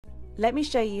Let me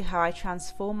show you how I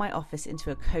transform my office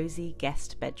into a cozy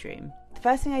guest bedroom. The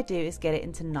first thing I do is get it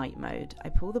into night mode. I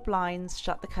pull the blinds,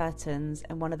 shut the curtains,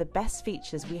 and one of the best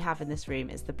features we have in this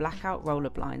room is the blackout roller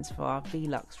blinds for our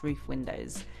VELUX roof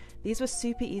windows. These were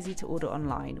super easy to order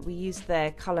online. We used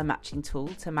their colour matching tool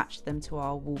to match them to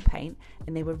our wall paint,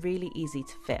 and they were really easy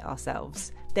to fit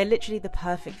ourselves. They're literally the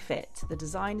perfect fit. The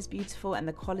design is beautiful and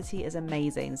the quality is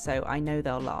amazing, so I know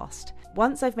they'll last.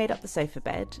 Once I've made up the sofa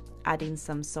bed, adding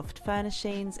some soft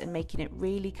furnishings and making it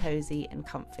really cozy and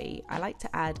comfy, I like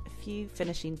to add a few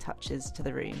finishing touches to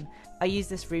the room. I use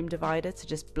this room divider to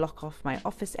just block off my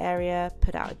office area,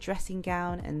 put out a dressing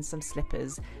gown and some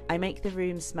slippers. I make the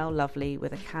room smell lovely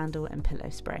with a candle and pillow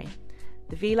spray.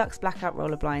 The VELUX blackout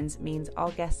roller blinds means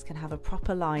our guests can have a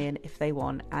proper lie-in if they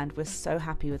want, and we're so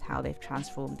happy with how they've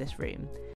transformed this room.